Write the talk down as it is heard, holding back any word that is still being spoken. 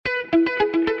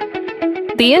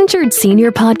The Injured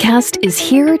Senior Podcast is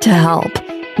here to help.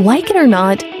 Like it or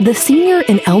not, the senior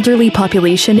and elderly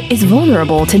population is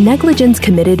vulnerable to negligence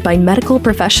committed by medical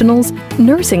professionals,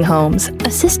 nursing homes,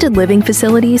 assisted living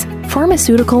facilities,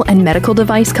 pharmaceutical and medical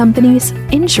device companies,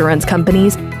 insurance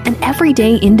companies, and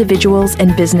everyday individuals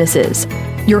and businesses.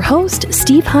 Your host,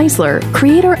 Steve Heisler,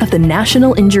 creator of the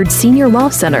National Injured Senior Law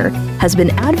Center, has been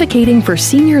advocating for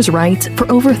seniors' rights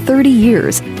for over 30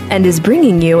 years and is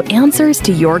bringing you answers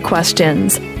to your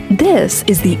questions. This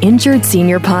is the Injured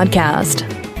Senior Podcast.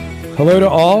 Hello to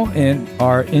all in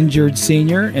our injured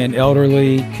senior and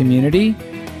elderly community.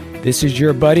 This is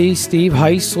your buddy, Steve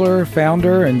Heisler,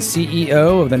 founder and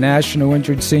CEO of the National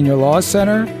Injured Senior Law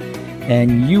Center,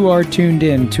 and you are tuned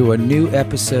in to a new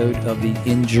episode of the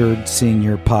Injured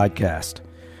Senior Podcast.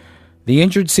 The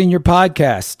Injured Senior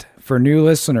Podcast, for new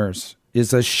listeners,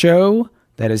 is a show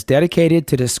that is dedicated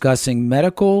to discussing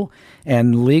medical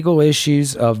and legal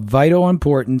issues of vital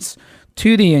importance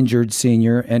to the injured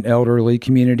senior and elderly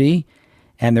community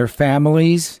and their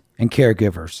families and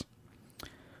caregivers.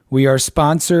 We are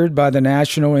sponsored by the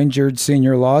National Injured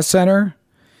Senior Law Center.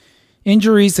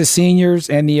 Injuries to seniors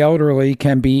and the elderly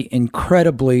can be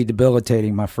incredibly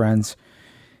debilitating, my friends,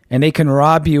 and they can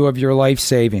rob you of your life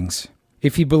savings.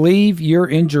 If you believe your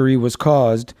injury was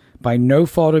caused by no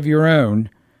fault of your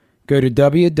own, go to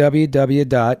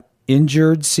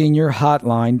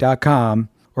www.injuredseniorhotline.com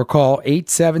or call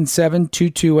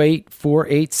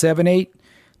 877-228-4878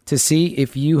 to see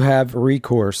if you have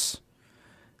recourse.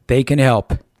 They can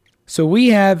help. So we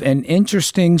have an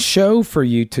interesting show for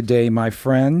you today, my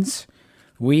friends.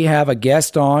 We have a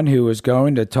guest on who is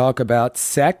going to talk about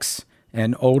sex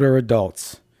and older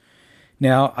adults.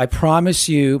 Now, I promise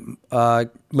you,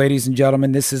 ladies and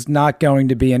gentlemen, this is not going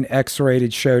to be an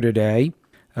X-rated show today.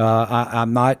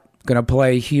 I'm not going to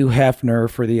play Hugh Hefner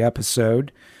for the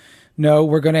episode. No,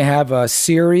 we're going to have a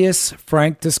serious,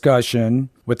 frank discussion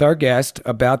with our guest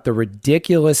about the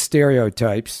ridiculous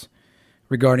stereotypes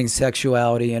regarding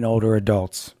sexuality in older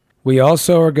adults. We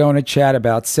also are going to chat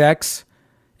about sex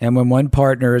and when one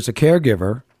partner is a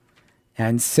caregiver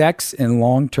and sex in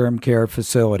long-term care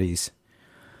facilities.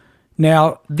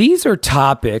 Now, these are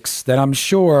topics that I'm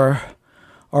sure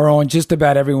are on just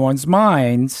about everyone's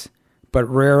minds, but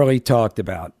rarely talked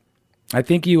about. I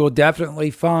think you will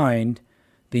definitely find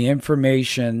the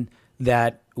information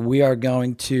that we are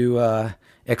going to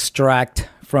extract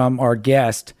from our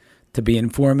guest to be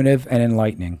informative and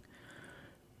enlightening.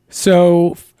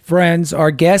 So, friends,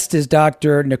 our guest is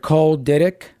Dr. Nicole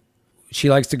Didyk. She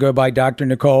likes to go by Dr.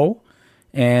 Nicole,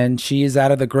 and she is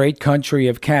out of the great country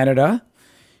of Canada.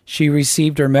 She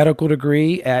received her medical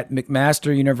degree at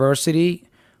McMaster University,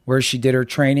 where she did her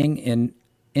training in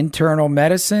internal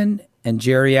medicine and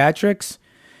geriatrics,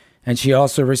 and she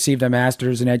also received a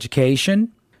master's in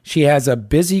education. She has a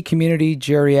busy community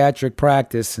geriatric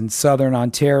practice in Southern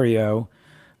Ontario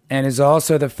and is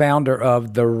also the founder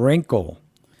of The Wrinkle,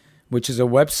 which is a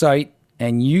website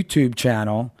and YouTube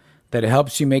channel that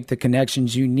helps you make the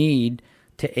connections you need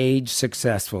to age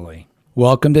successfully.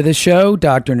 Welcome to the show,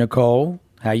 Dr. Nicole.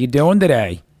 How you doing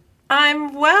today?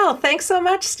 I'm well. Thanks so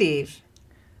much, Steve.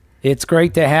 It's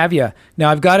great to have you.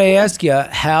 Now, I've got to ask you,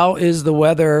 how is the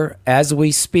weather as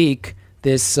we speak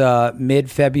this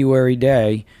mid-February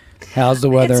day? How's the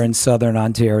weather in Southern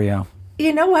Ontario?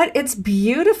 You know what? It's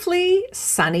beautifully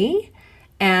sunny,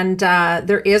 and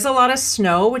there is a lot of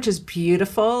snow, which is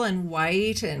beautiful and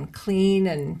white and clean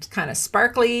and kind of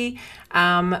sparkly.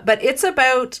 But it's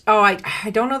about, I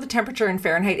don't know the temperature in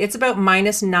Fahrenheit. It's about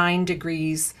minus 9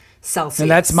 degrees Celsius. And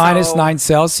that's minus 9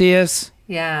 Celsius?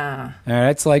 Yeah.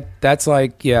 That's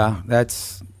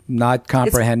not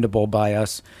comprehensible by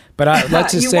us. But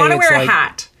let's just say you want to wear a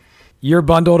hat. You're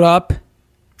bundled up.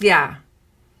 Yeah.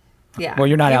 Well,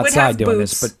 you're not outside doing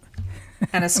this, but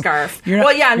and a scarf.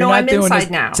 I'm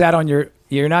inside now.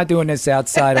 You're not doing this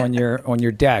outside on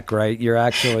your deck, right? You're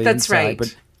actually That's inside. right.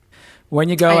 But when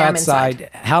you go outside,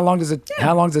 how long does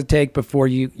it take before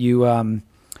you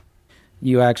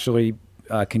actually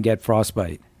can get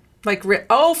frostbite?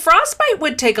 Frostbite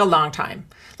would take a long time.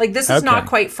 This is not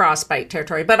quite frostbite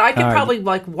territory, but I could probably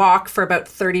walk for about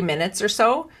 30 minutes or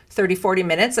so, 30, 40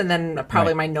 minutes, and then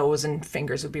probably my nose and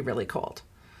fingers would be really cold.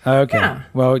 Okay. Yeah.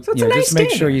 Well, so just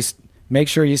make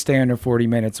sure you stay under 40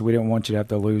 minutes. We don't want you to have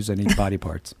to lose any body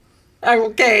parts.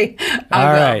 Okay.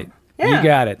 All right. Yeah. You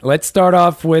got it. Let's start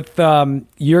off with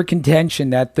your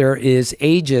contention that there is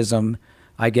ageism,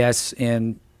 I guess,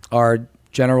 in our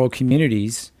general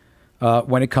communities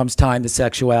when it comes time to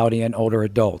sexuality in older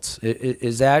adults.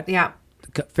 Is that fair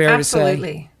to say?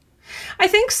 Absolutely. I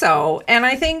think so. And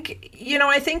I think,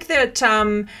 I think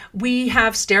that we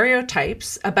have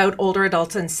stereotypes about older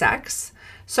adults and sex.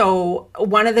 So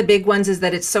one of the big ones is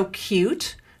that it's so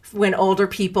cute when older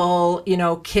people,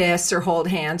 kiss or hold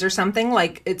hands or something.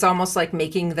 Like it's almost like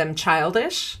making them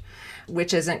childish,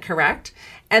 which isn't correct.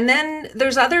 And then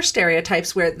there's other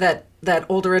stereotypes where that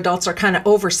older adults are kind of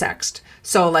oversexed.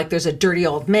 So like there's a dirty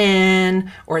old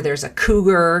man, or there's a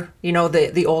cougar,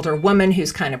 the older woman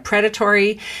who's kind of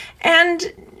predatory.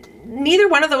 And neither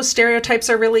one of those stereotypes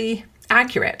are really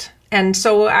accurate. And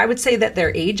so I would say that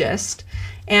they're ageist.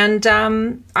 And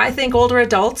I think older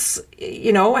adults,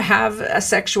 have a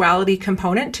sexuality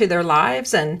component to their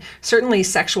lives, and certainly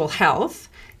sexual health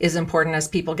is important as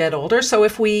people get older. So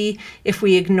if we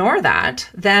ignore that,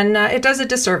 then it does a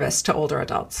disservice to older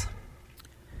adults.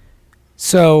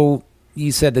 So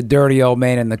you said the dirty old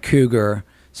man and the cougar.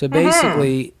 So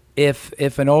basically,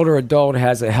 if an older adult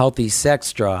has a healthy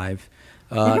sex drive,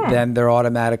 then they're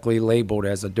automatically labeled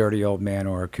as a dirty old man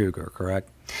or a cougar, correct?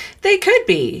 They could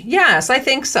be. Yes, I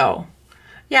think so.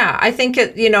 Yeah, I think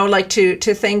it, like to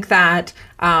think that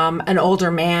an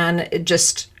older man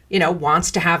just,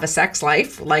 wants to have a sex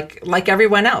life like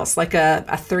everyone else, like a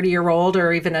 30-year-old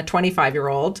or even a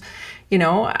 25-year-old,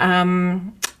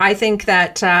 I think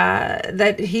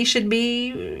that he should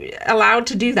be allowed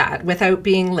to do that without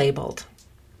being labeled.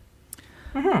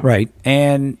 Right.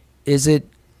 And is it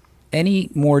any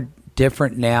more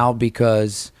different now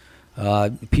because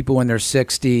people in their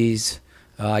 60s,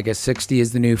 I guess 60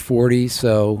 is the new 40,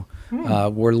 so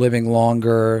we're living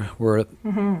longer, we're,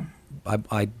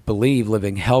 I believe,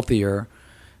 living healthier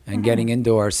and getting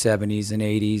into our 70s and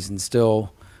 80s and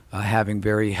still having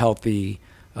very healthy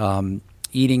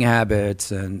eating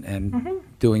habits and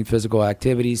doing physical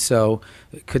activities. So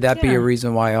could that be a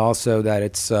reason why also that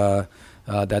it's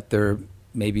that there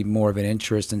may be more of an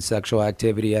interest in sexual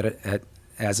activity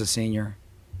as a senior?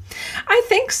 I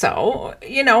think so,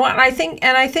 and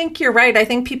I think you're right. I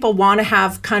think people want to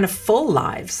have kind of full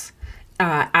lives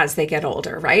as they get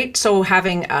older, right? So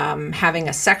having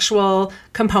a sexual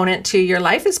component to your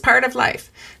life is part of life,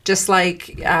 just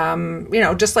like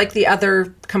just like the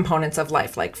other components of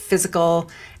life, like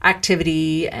physical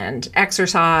activity and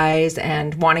exercise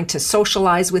and wanting to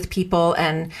socialize with people,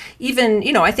 and even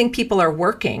I think people are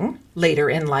working later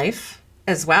in life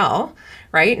as well.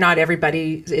 Right? Not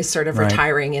everybody is sort of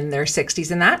retiring in their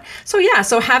 60s and that.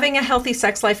 So having a healthy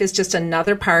sex life is just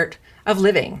another part of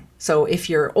living. So if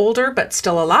you're older but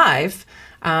still alive,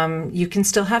 you can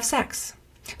still have sex.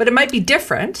 But it might be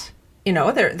different.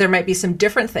 There might be some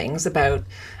different things about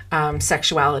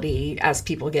sexuality as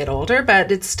people get older,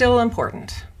 but it's still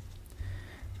important.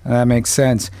 That makes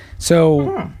sense.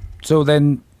 So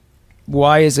then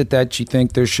why is it that you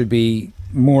think there should be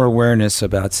more awareness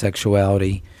about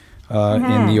sexuality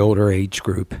in the older age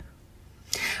group?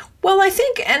 Well, I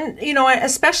think, and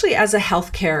especially as a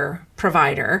healthcare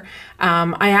provider,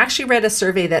 I actually read a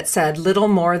survey that said little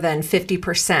more than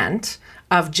 50%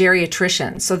 of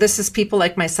geriatricians, so this is people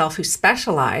like myself who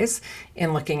specialize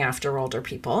in looking after older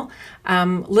people,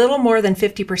 little more than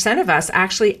 50% of us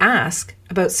actually ask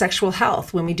about sexual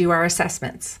health when we do our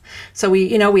assessments. So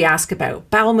we ask about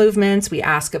bowel movements, we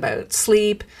ask about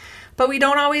sleep, but we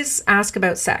don't always ask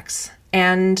about sex.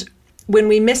 And when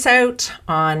we miss out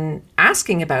on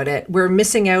asking about it, we're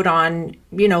missing out on,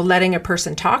 letting a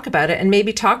person talk about it and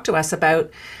maybe talk to us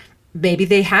about maybe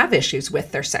they have issues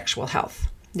with their sexual health.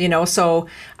 So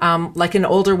like an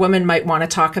older woman might want to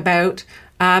talk about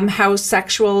how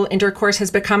sexual intercourse has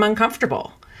become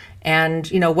uncomfortable. And,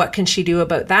 what can she do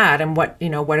about that? And what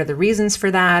are the reasons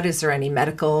for that? Is there any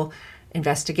medical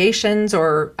investigations,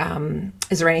 or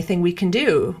is there anything we can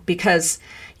do? Because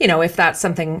if that's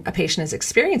something a patient is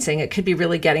experiencing, it could be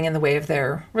really getting in the way of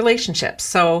their relationships.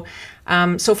 So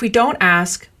if we don't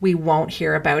ask, we won't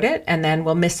hear about it, and then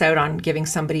we'll miss out on giving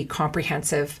somebody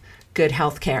comprehensive, good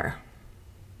health care.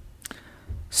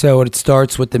 So it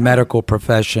starts with the medical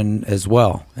profession as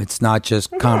well. It's not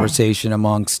just conversation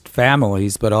amongst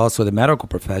families, but also the medical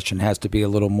profession has to be a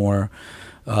little more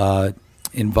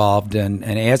involved in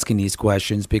asking these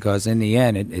questions, because in the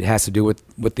end, it has to do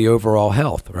with the overall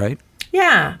health, right?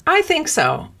 Yeah, I think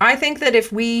so. I think that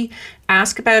if we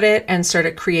ask about it and sort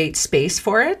of create space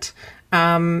for it,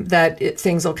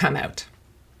 things will come out.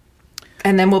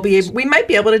 And then we might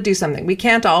be able to do something. We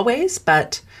can't always,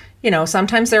 but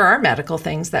sometimes there are medical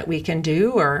things that we can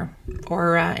do or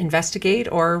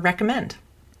investigate or recommend.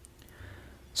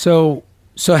 So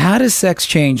how does sex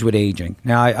change with aging?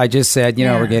 Now, I just said,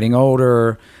 we're getting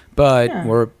older, but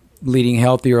we're leading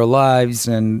healthier lives,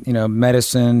 and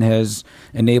medicine has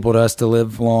enabled us to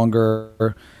live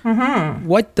longer.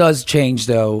 What does change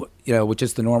though which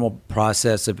is the normal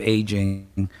process of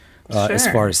aging as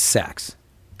Sure. far as sex?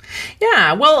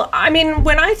 Yeah, well, I mean,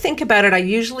 when I think about it, I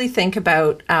usually think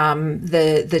about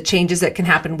the changes that can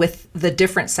happen with the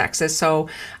different sexes. So,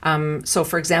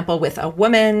 for example, with a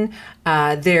woman,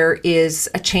 there is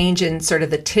a change in sort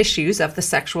of the tissues of the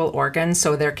sexual organs.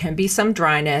 So there can be some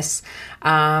dryness.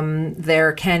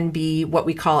 There can be what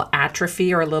we call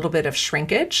atrophy or a little bit of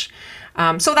shrinkage.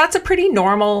 So that's a pretty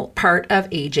normal part of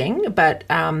aging, but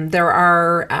there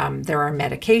are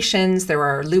medications, there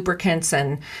are lubricants,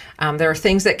 and there are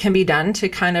things that can be done to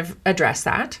kind of address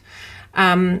that.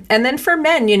 And then for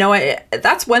men,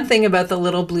 that's one thing about the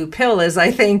little blue pill is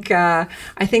I think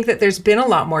that there's been a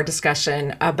lot more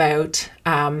discussion about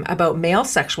male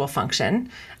sexual function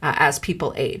as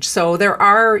people age. So there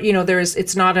are,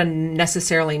 it's not a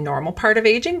necessarily normal part of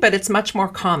aging, but it's much more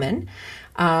common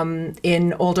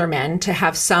in older men to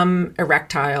have some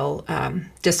erectile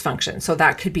dysfunction. So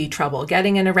that could be trouble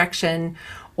getting an erection,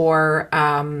 or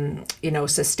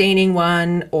sustaining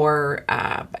one, or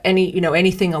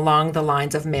anything along the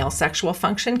lines of male sexual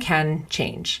function can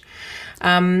change.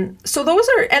 So those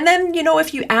are, and then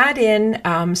if you add in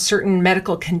certain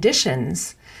medical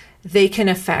conditions, they can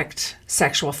affect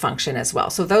sexual function as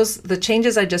well. So the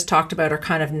changes I just talked about are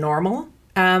kind of normal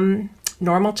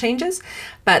changes,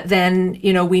 but then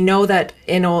we know that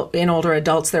in older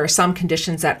adults there are some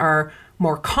conditions that are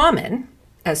more common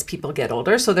as people get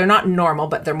older. So they're not normal,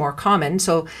 but they're more common.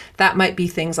 So that might be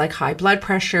things like high blood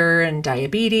pressure and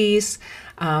diabetes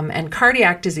and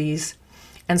cardiac disease,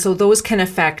 and so those can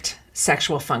affect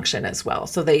sexual function as well.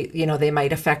 So they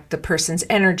might affect the person's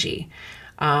energy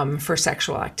for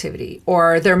sexual activity,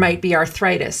 or there might be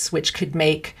arthritis, which could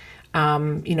make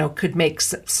some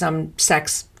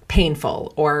sex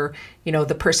painful, or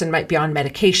the person might be on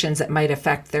medications that might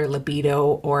affect their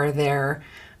libido or their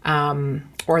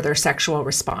sexual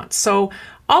response. So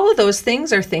all of those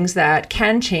things are things that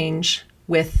can change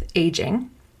with aging.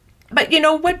 But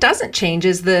what doesn't change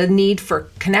is the need for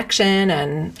connection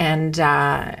and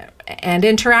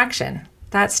interaction.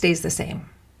 That stays the same.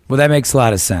 Well, that makes a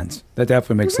lot of sense. That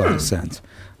definitely makes a lot of sense.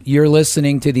 You're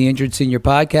listening to the Injured Senior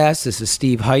Podcast. This is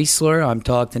Steve Heisler. I'm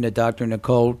talking to Dr.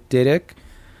 Nicole Didyk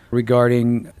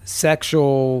regarding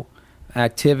sexual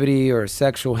activity or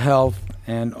sexual health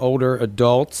and older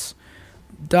adults.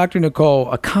 Dr.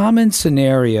 Nicole, a common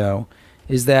scenario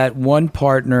is that one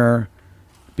partner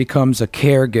becomes a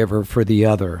caregiver for the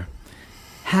other.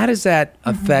 How does that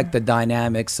affect the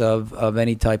dynamics of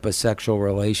any type of sexual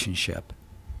relationship?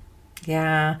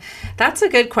 Yeah, that's a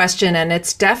good question. And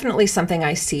it's definitely something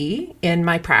I see in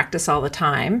my practice all the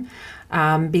time.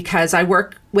 Because I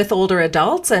work with older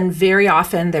adults, and very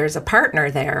often there's a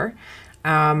partner there.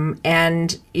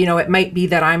 And it might be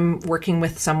that I'm working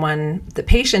with someone, the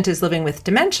patient is living with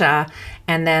dementia,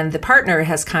 and then the partner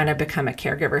has kind of become a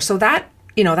caregiver. So that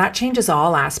changes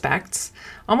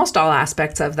almost all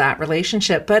aspects of that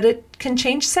relationship, but it can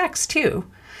change sex too.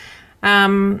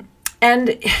 And,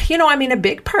 a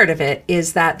big part of it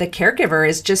is that the caregiver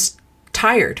is just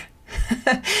tired.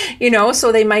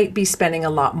 So they might be spending a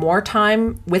lot more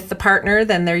time with the partner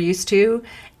than they're used to,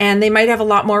 and they might have a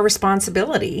lot more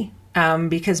responsibility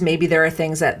because maybe there are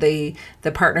things that the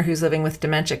partner who's living with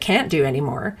dementia can't do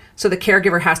anymore. So the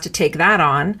caregiver has to take that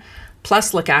on,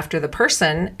 plus look after the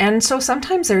person. And so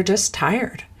sometimes they're just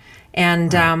tired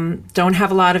and don't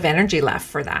have a lot of energy left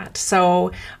for that.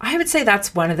 So I would say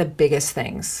that's one of the biggest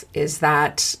things is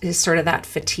sort of that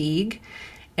fatigue.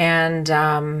 And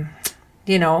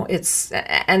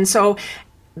so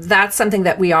that's something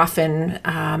that we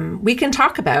often, we can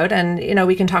talk about, and,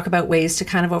 we can talk about ways to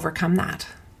kind of overcome that.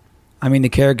 I mean, the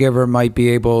caregiver might be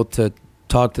able to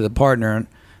talk to the partner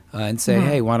and say,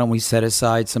 hey, why don't we set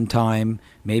aside some time,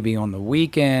 maybe on the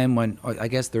weekend I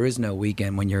guess there is no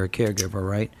weekend when you're a caregiver,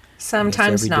 right?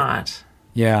 Sometimes not.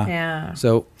 Yeah. Yeah.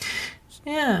 So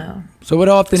what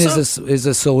often is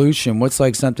a solution? What's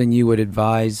like something you would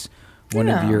advise one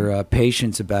of your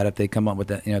patients about if they come up with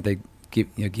that, they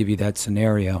give you that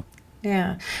scenario?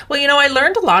 Yeah. Well, I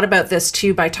learned a lot about this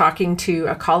too by talking to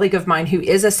a colleague of mine who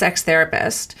is a sex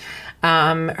therapist.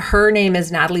 Her name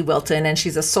is Natalie Wilton, and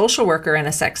she's a social worker and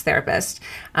a sex therapist.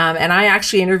 And I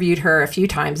actually interviewed her a few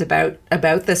times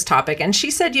about this topic. And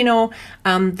she said,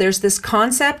 there's this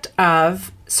concept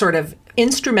of sort of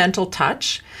instrumental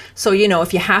touch. So,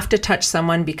 if you have to touch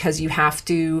someone because you have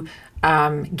to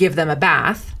give them a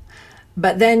bath,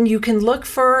 but then you can look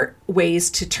for ways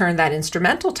to turn that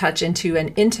instrumental touch into an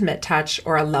intimate touch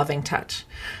or a loving touch.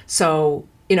 So,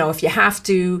 if you have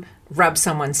to rub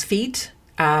someone's feet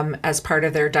as part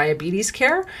of their diabetes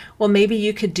care, well, maybe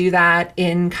you could do that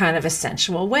in kind of a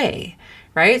sensual way,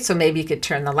 right? So maybe you could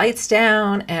turn the lights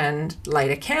down and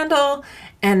light a candle,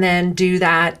 and then do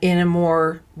that in a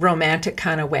more romantic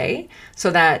kind of way,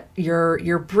 so that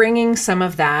you're bringing some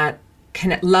of that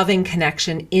loving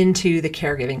connection into the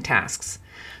caregiving tasks.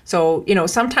 So,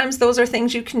 sometimes those are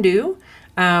things you can do,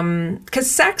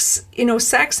 because sex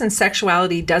and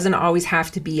sexuality doesn't always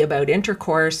have to be about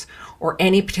intercourse or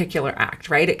any particular act,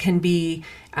 right? It can be,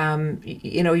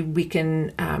 we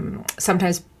can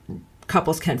sometimes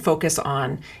couples can focus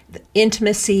on the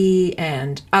intimacy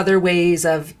and other ways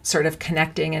of sort of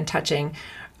connecting and touching.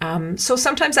 So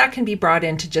sometimes that can be brought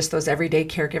into just those everyday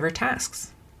caregiver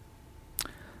tasks.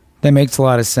 That makes a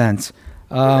lot of sense.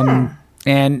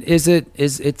 And is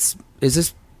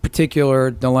this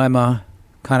particular dilemma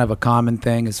kind of a common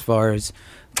thing as far as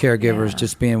caregivers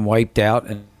just being wiped out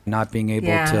and not being able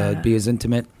to be as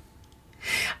intimate?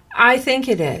 I think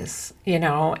it is,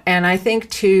 and I think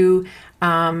too,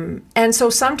 and so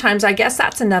sometimes, I guess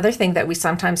that's another thing that we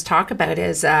sometimes talk about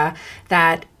is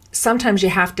that sometimes you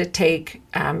have to take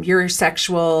your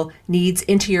sexual needs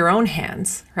into your own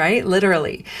hands, right?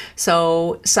 Literally.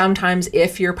 So sometimes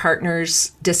if your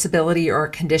partner's disability or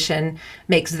condition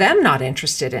makes them not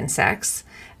interested in sex,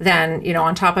 then,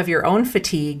 on top of your own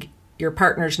fatigue, your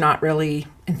partner's not really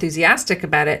enthusiastic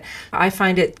about it. I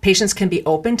find patients can be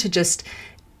open to just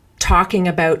talking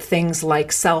about things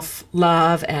like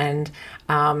self-love and,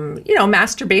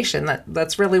 masturbation.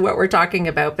 That's really what we're talking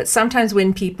about. But sometimes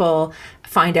when people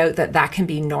find out that can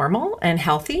be normal and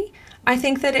healthy, I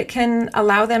think that it can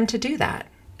allow them to do that.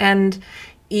 And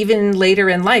even later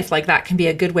in life, like that can be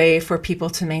a good way for people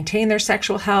to maintain their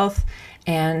sexual health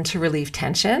and to relieve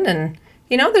tension. And,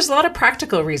 there's a lot of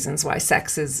practical reasons why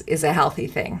sex is a healthy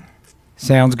thing.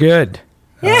 Sounds good.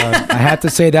 Yeah. I have to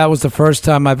say that was the first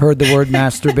time I've heard the word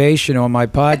masturbation on my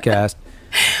podcast.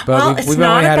 But we've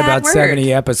only had about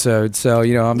 70 episodes, so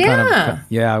I'm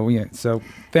so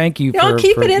thank you for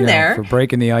keep it in there for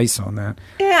breaking the ice on that.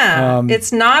 Yeah,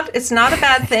 it's not a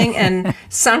bad thing, and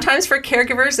sometimes for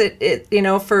caregivers, it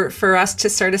for us to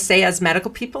sort of say as medical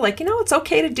people, like it's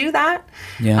okay to do that.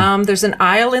 Yeah. There's an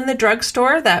aisle in the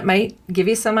drugstore that might give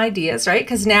you some ideas, right?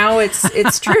 Because now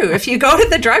it's true. If you go to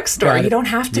the drugstore, you don't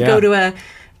have to go to a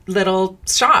little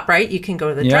shop, right? You can go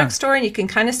to the drugstore and you can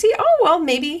kind of see,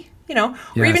 maybe.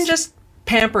 Or even just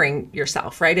pampering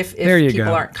yourself, right? If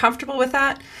people aren't comfortable with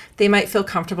that, they might feel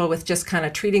comfortable with just kind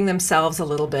of treating themselves a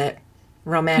little bit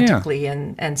romantically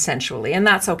and sensually. And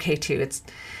that's okay too.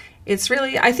 It's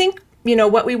really, I think,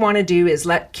 what we want to do is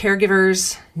let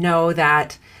caregivers know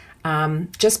that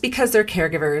just because they're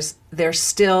caregivers, they're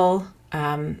still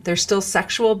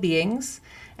sexual beings,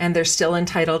 and they're still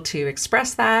entitled to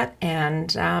express that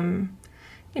and, and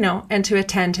to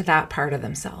attend to that part of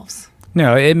themselves.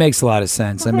 No, it makes a lot of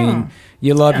sense. I mean,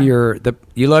 you love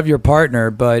your partner,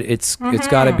 but it's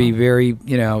got to be very,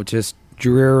 just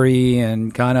dreary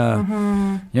and kind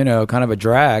of a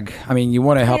drag. I mean, you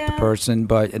want to help the person,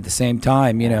 but at the same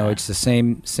time, it's the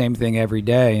same thing every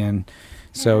day. And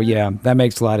so, that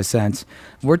makes a lot of sense.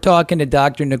 We're talking to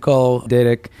Dr. Nicole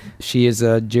Didyk. She is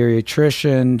a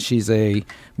geriatrician. She's a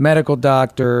medical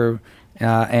doctor,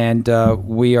 and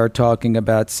we are talking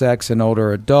about sex in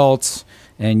older adults.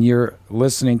 And you're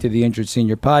listening to the Injured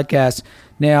Senior podcast.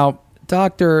 Now,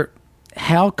 doctor,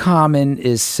 how common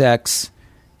is sex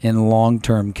in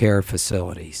long-term care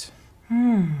facilities?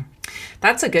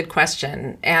 That's a good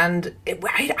question. And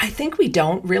I think we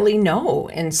don't really know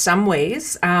in some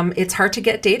ways. It's hard to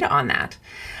get data on that.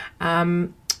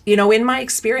 In my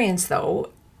experience, though,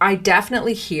 I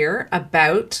definitely hear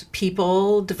about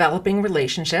people developing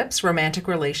relationships, romantic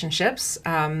relationships,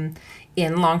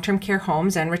 in long-term care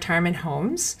homes and retirement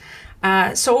homes.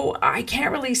 So I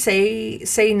can't really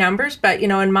say numbers, but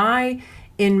in my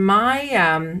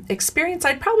experience,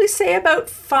 I'd probably say about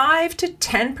 5 to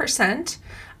 10%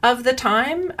 of the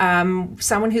time,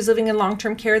 someone who's living in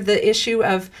long-term care, the issue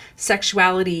of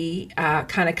sexuality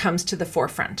kind of comes to the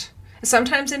forefront.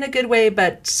 Sometimes in a good way,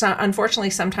 but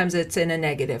unfortunately, sometimes it's in a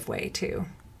negative way too.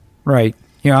 Right.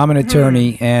 I'm an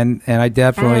attorney, and I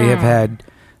definitely have had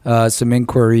some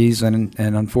inquiries and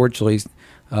unfortunately,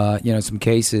 some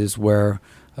cases where,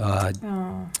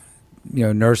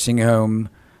 nursing home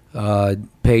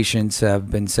patients have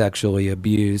been sexually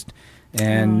abused,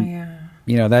 and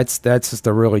that's just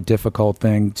a really difficult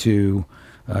thing to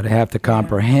have to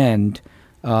comprehend.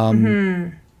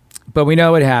 But we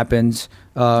know it happens.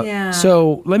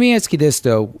 So let me ask you this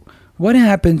though: what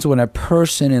happens when a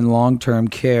person in long-term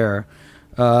care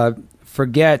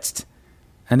forgets?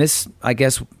 And this, I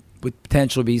guess, would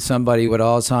potentially be somebody with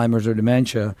Alzheimer's or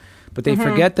dementia, but they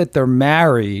forget that they're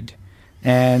married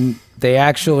and they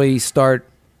actually start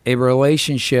a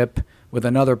relationship with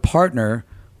another partner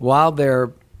while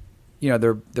their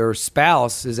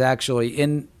spouse is actually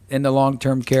in the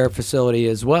long-term care facility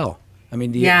as well. I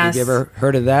mean, have you ever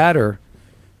heard of that? Or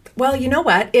well, you know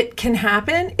what? It can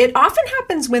happen. It often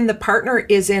happens when the partner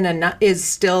is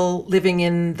still living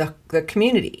in the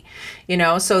community.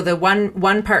 So the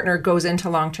one partner goes into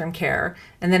long-term care,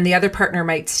 and then the other partner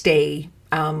might stay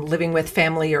living with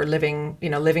family or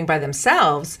living by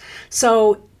themselves.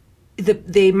 So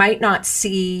they might not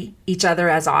see each other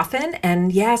as often.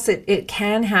 And yes, it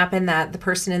can happen that the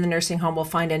person in the nursing home will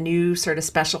find a new sort of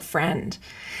special friend.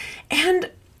 And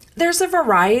there's a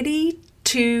variety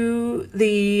to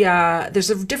there's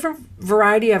a different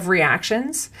variety of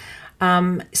reactions.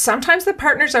 Sometimes the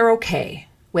partners are okay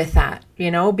with that,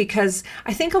 because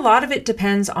I think a lot of it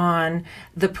depends on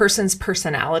the person's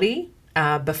personality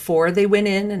before they went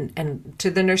in and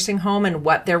to the nursing home and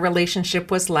what their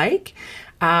relationship was like.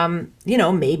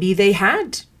 Maybe they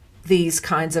had these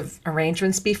kinds of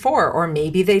arrangements before, or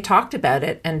maybe they talked about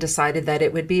it and decided that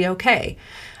it would be okay.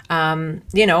 And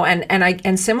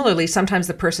similarly, sometimes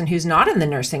the person who's not in the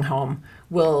nursing home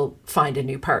will find a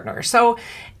new partner. So,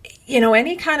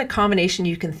 any kind of combination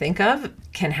you can think of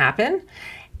can happen.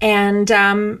 And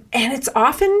it's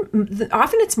often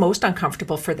it's most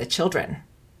uncomfortable for the children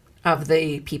of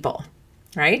the people,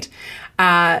 right?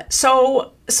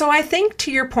 So I think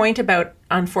to your point about,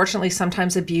 unfortunately,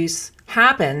 sometimes abuse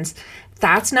happens,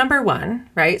 that's number one,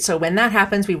 right? So when that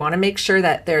happens, we want to make sure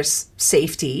that there's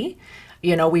safety.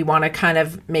 We want to kind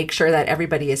of make sure that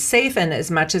everybody is safe, and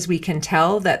as much as we can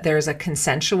tell that there's a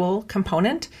consensual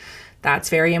component, that's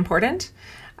very important.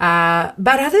 But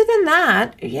other than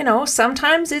that,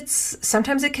 sometimes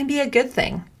it can be a good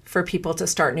thing for people to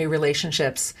start new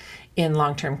relationships in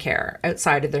long-term care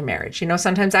outside of their marriage.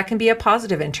 Sometimes that can be a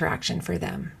positive interaction for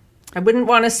them. I wouldn't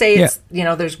want to say it's,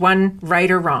 there's one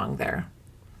right or wrong there.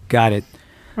 Got it.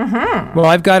 Mm-hmm. Well,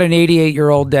 I've got an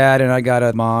 88-year-old dad and I got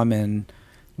a mom, and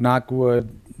knock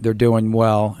wood, they're doing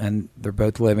well, and they're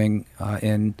both living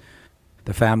in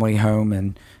the family home,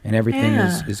 and everything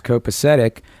is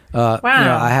copacetic. Wow.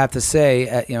 I have to say,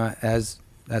 as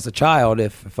a child,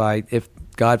 if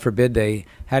God forbid they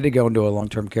had to go into a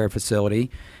long-term care facility,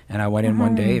 and I went in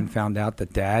one day and found out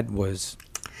that Dad was,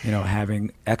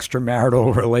 having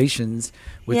extramarital relations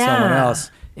with someone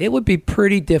else, it would be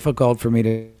pretty difficult for me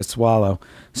to swallow.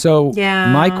 So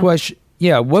my question,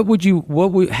 how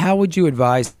would you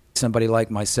advise somebody like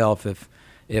myself if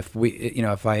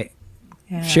I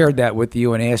shared that with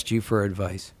you and asked you for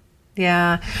advice?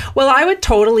 Yeah. Well, I would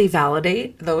totally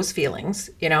validate those feelings.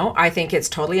 I think it's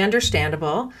totally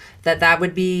understandable that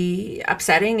would be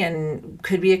upsetting and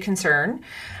could be a concern.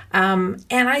 And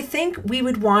I think we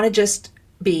would want to just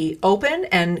be open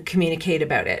and communicate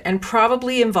about it, and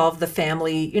probably involve the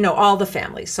family, all the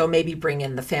families. So maybe bring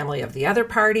in the family of the other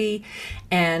party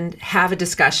and have a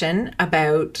discussion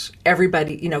about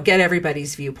everybody, get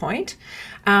everybody's viewpoint.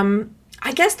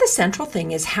 I guess the central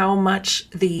thing is how much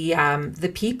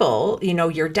the people,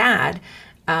 your dad,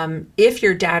 if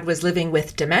your dad was living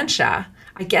with dementia,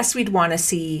 I guess we'd want to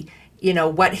see,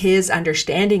 what his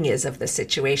understanding is of the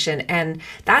situation. And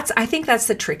I think that's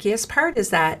the trickiest part, is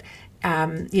that,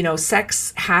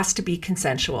 sex has to be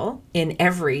consensual in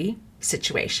every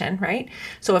situation, right?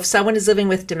 So if someone is living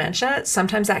with dementia,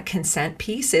 sometimes that consent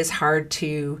piece is hard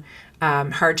to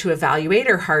evaluate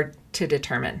or hard to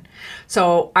determine.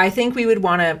 So I think we would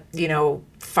want to,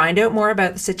 find out more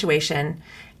about the situation.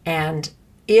 And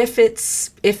if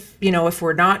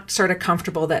we're not sort of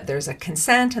comfortable that there's a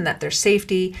consent and that there's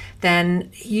safety, then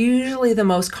usually the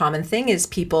most common thing is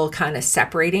people kind of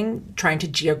trying to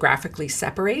geographically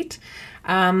separate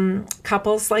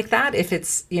couples like that, if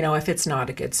it's not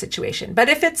a good situation. But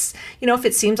if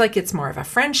it seems like it's more of a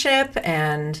friendship,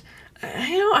 and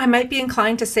I might be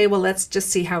inclined to say, well, let's just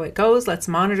see how it goes. Let's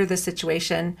monitor the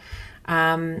situation.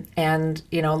 And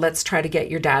let's try to get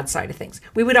your dad's side of things.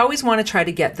 We would always want to try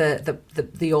to get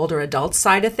the older adult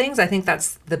side of things. I think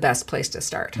that's the best place to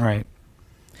start. Right.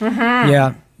 Mm-hmm.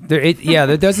 Yeah.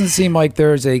 There doesn't seem like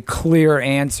there's a clear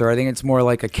answer. I think it's more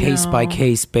like a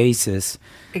case-by-case basis.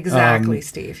 Exactly,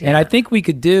 Steve. Yeah. And I think we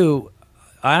could do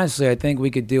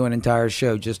an entire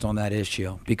show just on that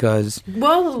issue, because,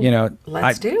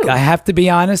 I have to be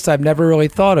honest, I've never really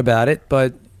thought about it,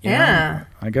 but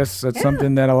I guess that's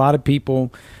something that a lot of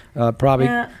people probably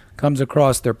comes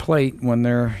across their plate when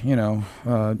they're,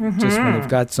 just when they've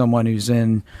got someone who's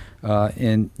in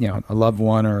a loved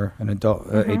one or an adult,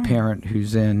 a parent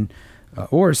who's in,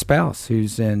 or a spouse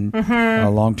who's in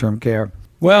long-term care.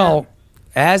 Well,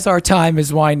 as our time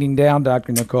is winding down,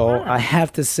 Dr. Nicole, I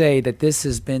have to say that this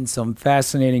has been some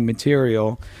fascinating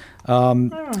material.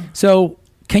 So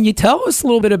Can you tell us a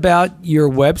little bit about your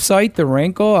website, The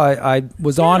Wrinkle? I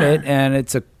was on it, and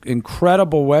it's an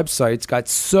incredible website. It's got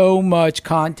so much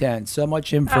content, so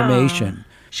much information.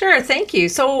 Sure, thank you.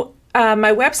 So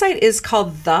my website is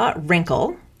called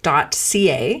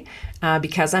thewrinkle.ca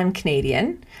because I'm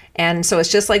Canadian. And so it's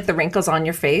just like the wrinkles on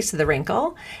your face, The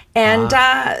Wrinkle. And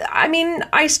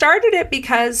I started it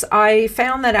because I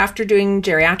found that after doing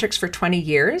geriatrics for 20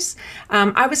 years,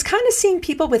 I was kind of seeing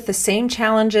people with the same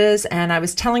challenges, and I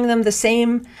was telling them the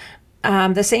same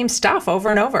stuff over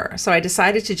and over. So I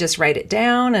decided to just write it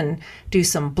down and do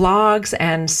some blogs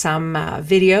and some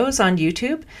videos on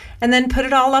YouTube, and then put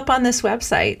it all up on this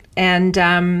website. And,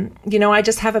 I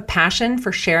just have a passion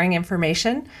for sharing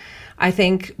information. I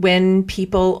think when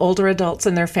people, older adults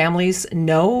and their families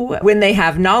know, when they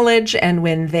have knowledge and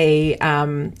when they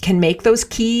can make those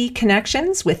key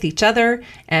connections with each other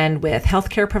and with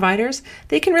healthcare providers,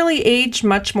 they can really age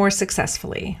much more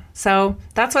successfully. So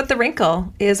that's what The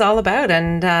Wrinkle is all about.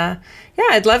 And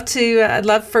I'd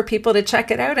love for people to check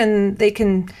it out, and they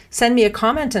can send me a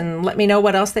comment and let me know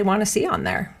what else they want to see on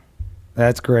there.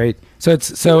 That's great. So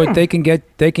they can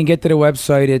get to the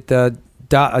website at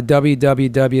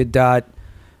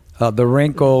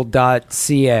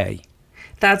www.thewrinkle.ca.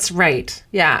 That's right.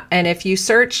 Yeah. And if you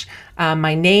search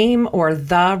my name or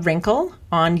The Wrinkle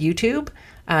on YouTube,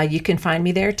 you can find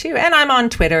me there too. And I'm on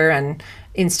Twitter and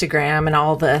Instagram and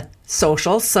all the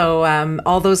socials. So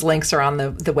all those links are on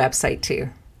the website too.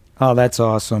 Oh, that's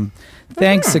awesome.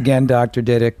 Thanks again, Dr.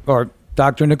 Didyk, or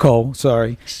Dr. Nicole,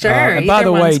 sorry. Sure. And by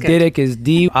the way, Didyk is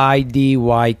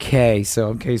Didyk.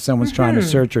 So in case someone's trying to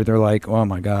search her, they're like, oh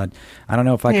my God, I don't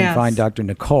know if I can find Dr.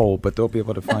 Nicole, but they'll be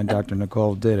able to find Dr.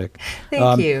 Nicole Didyk.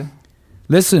 Thank you.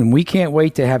 Listen, we can't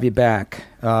wait to have you back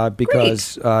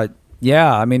because,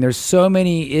 there's so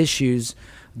many issues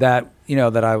that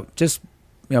I just,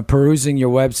 perusing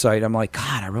your website, I'm like,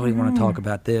 God, I really want to talk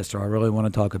about this, or I really want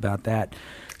to talk about that.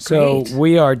 So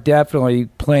we are definitely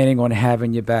planning on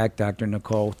having you back, Dr.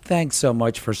 Nicole. Thanks so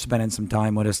much for spending some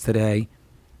time with us today.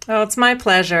 Oh, it's my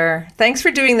pleasure. Thanks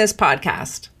for doing this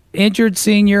podcast. Injured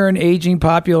senior and aging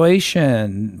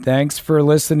population. Thanks for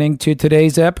listening to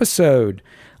today's episode.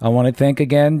 I want to thank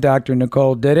again Dr.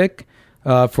 Nicole Didyk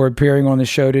for appearing on the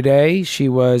show today. She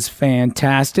was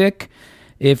fantastic.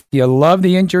 If you love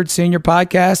the Injured Senior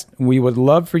podcast, we would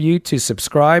love for you to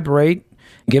subscribe, rate,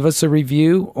 give us a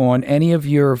review on any of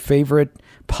your favorite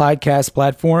podcast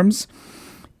platforms.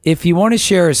 If you want to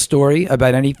share a story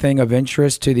about anything of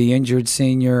interest to the injured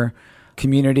senior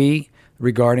community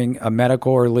regarding a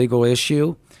medical or legal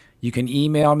issue, you can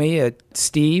email me at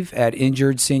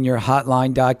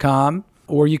steve@injuredseniorhotline.com,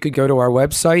 or you could go to our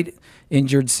website,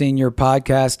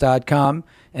 injuredseniorpodcast.com,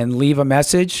 and leave a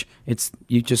message.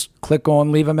 You just click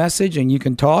on leave a message and you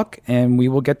can talk, and we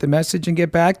will get the message and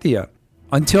get back to you.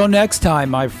 Until next time,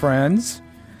 my friends,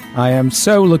 I am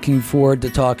so looking forward to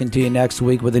talking to you next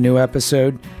week with a new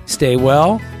episode. Stay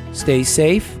well, stay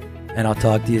safe, and I'll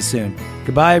talk to you soon.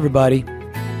 Goodbye, everybody.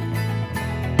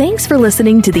 Thanks for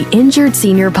listening to the Injured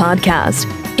Senior Podcast.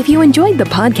 If you enjoyed the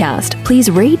podcast, please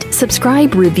rate,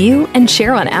 subscribe, review, and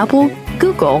share on Apple,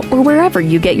 Google, or wherever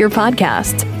you get your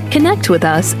podcasts. Connect with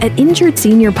us at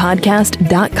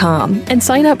injuredseniorpodcast.com and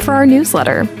sign up for our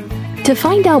newsletter. To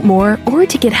find out more or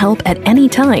to get help at any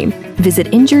time, visit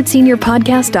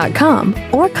injuredseniorpodcast.com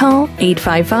or call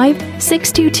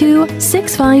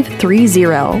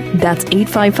 855-622-6530. That's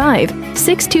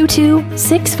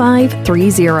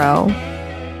 855-622-6530.